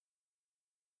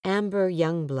Amber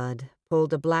Youngblood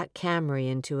pulled a black Camry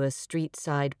into a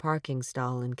street-side parking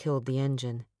stall and killed the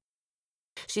engine.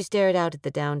 She stared out at the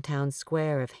downtown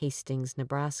square of Hastings,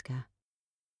 Nebraska.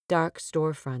 Dark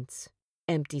storefronts,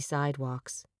 empty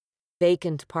sidewalks,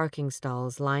 vacant parking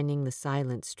stalls lining the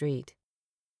silent street.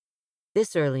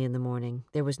 This early in the morning,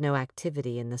 there was no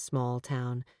activity in the small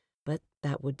town, but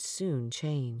that would soon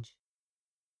change.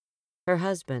 Her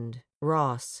husband,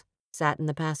 Ross, sat in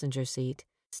the passenger seat,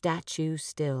 statue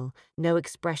still, no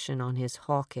expression on his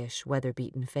hawkish,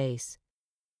 weather-beaten face.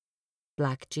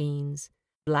 Black jeans,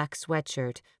 black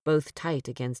sweatshirt, both tight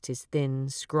against his thin,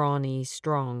 scrawny,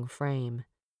 strong frame.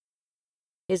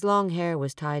 His long hair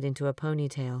was tied into a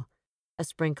ponytail, a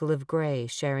sprinkle of gray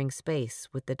sharing space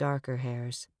with the darker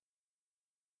hairs.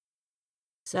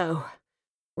 "So,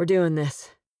 we're doing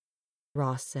this,"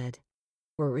 Ross said.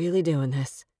 "We're really doing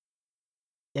this."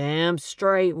 "Damn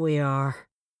straight we are."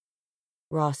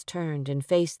 Ross turned and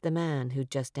faced the man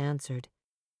who'd just answered,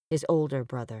 his older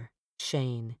brother,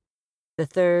 Shane, the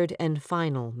third and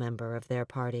final member of their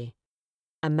party.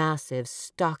 A massive,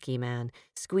 stocky man,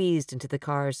 squeezed into the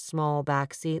car's small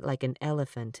back seat like an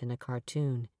elephant in a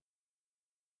cartoon.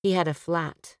 He had a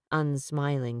flat,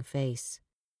 unsmiling face,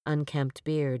 unkempt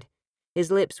beard. His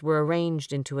lips were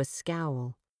arranged into a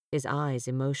scowl, his eyes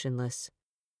emotionless.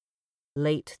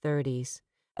 Late 30s,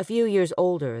 a few years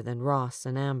older than Ross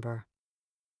and Amber.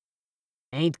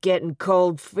 "Ain't getting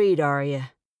cold feet, are you?"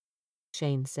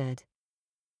 Shane said.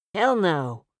 "Hell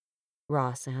no,"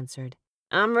 Ross answered.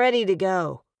 "I'm ready to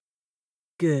go."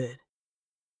 "Good."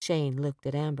 Shane looked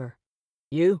at Amber.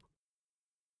 "You?"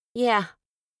 "Yeah,"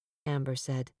 Amber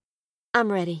said.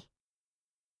 "I'm ready."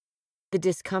 The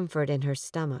discomfort in her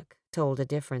stomach told a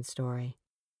different story.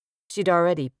 She'd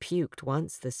already puked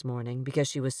once this morning because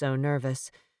she was so nervous.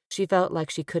 She felt like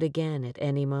she could again at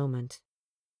any moment.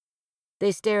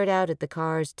 They stared out at the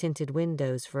car's tinted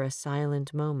windows for a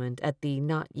silent moment at the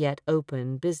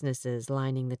not-yet-open businesses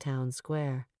lining the town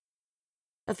square.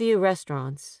 A few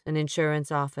restaurants, an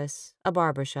insurance office, a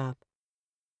barber shop.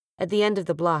 At the end of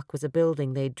the block was a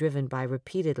building they'd driven by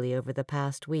repeatedly over the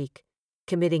past week,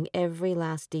 committing every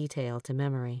last detail to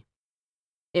memory.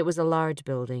 It was a large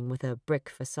building with a brick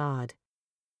facade.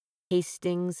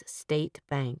 Hastings State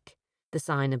Bank, the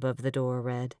sign above the door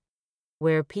read,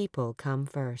 "Where people come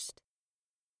first."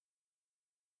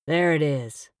 "There it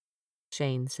is,"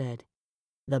 Shane said.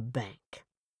 "The bank.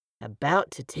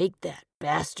 About to take that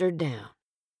bastard down."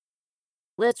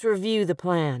 "Let's review the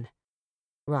plan,"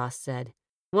 Ross said.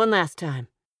 "One last time."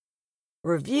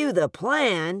 "Review the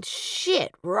plan?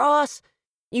 Shit, Ross!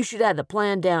 You should have the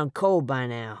plan down cold by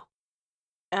now."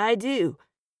 "I do.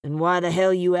 And why the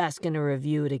hell you asking to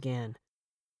review it again?"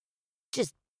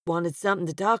 "Just wanted something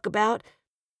to talk about.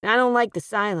 I don't like the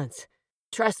silence.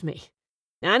 Trust me.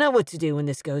 I know what to do when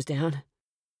this goes down."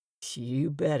 "You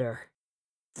better.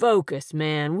 Focus,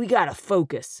 man. We gotta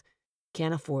focus.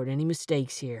 Can't afford any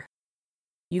mistakes here."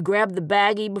 "You grabbed the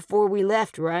baggie before we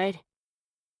left, right?"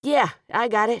 "Yeah, I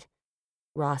got it,"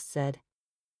 Ross said.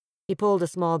 He pulled a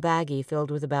small baggie filled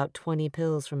with about 20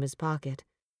 pills from his pocket,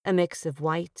 a mix of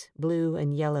white, blue,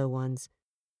 and yellow ones.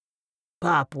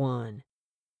 "Pop one,"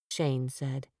 Shane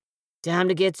said. "Time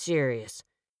to get serious.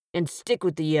 And stick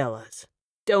with the yellows.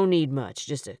 Don't need much,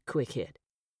 just a quick hit."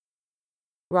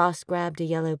 Ross grabbed a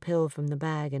yellow pill from the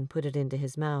bag and put it into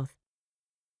his mouth.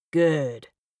 "Good,"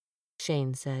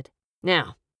 Shane said.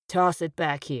 "Now, toss it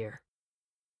back here."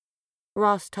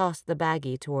 Ross tossed the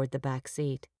baggie toward the back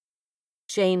seat.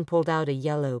 Shane pulled out a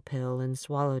yellow pill and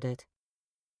swallowed it.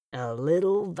 "A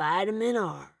little vitamin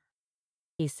R,"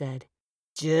 he said.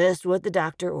 "Just what the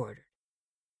doctor ordered."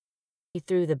 He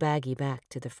threw the baggie back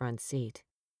to the front seat.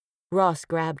 Ross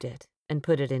grabbed it and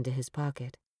put it into his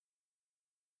pocket.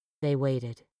 They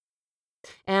waited.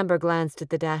 Amber glanced at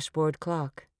the dashboard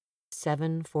clock.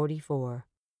 7:44.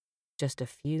 Just a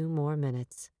few more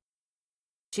minutes.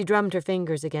 She drummed her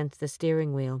fingers against the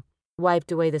steering wheel,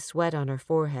 wiped away the sweat on her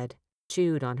forehead,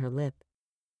 chewed on her lip.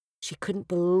 She couldn't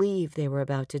believe they were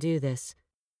about to do this.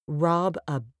 Rob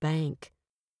a bank.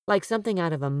 Like something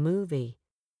out of a movie.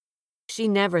 She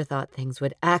never thought things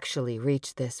would actually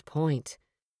reach this point.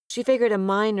 She figured a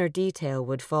minor detail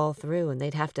would fall through and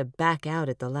they'd have to back out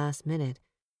at the last minute.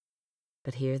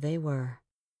 But here they were,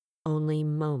 only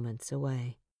moments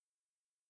away.